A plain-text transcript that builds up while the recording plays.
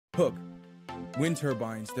Hook, wind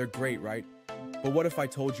turbines, they're great, right? But what if I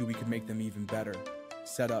told you we could make them even better?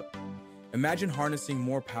 Setup. Imagine harnessing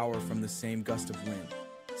more power from the same gust of wind.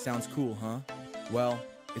 Sounds cool, huh? Well,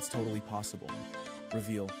 it's totally possible.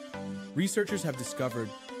 Reveal. Researchers have discovered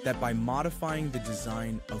that by modifying the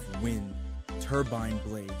design of wind turbine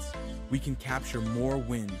blades, we can capture more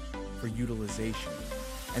wind for utilization.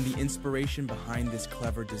 And the inspiration behind this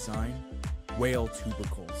clever design? Whale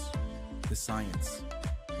tubercles. The science.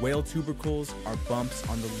 Whale tubercles are bumps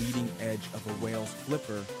on the leading edge of a whale's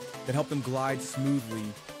flipper that help them glide smoothly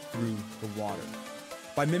through the water.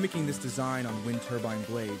 By mimicking this design on wind turbine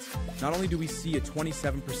blades, not only do we see a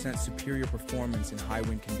 27% superior performance in high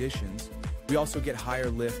wind conditions, we also get higher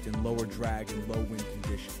lift and lower drag in low wind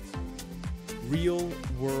conditions.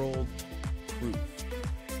 Real-world proof.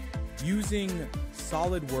 Using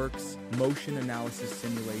SolidWorks motion analysis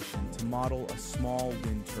simulation to model a small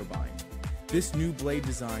wind turbine, this new blade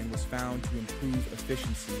design was found to improve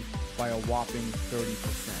efficiency by a whopping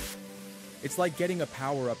 30%. It's like getting a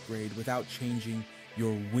power upgrade without changing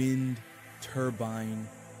your wind turbine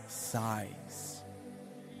size.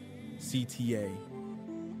 CTA.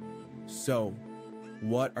 So,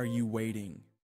 what are you waiting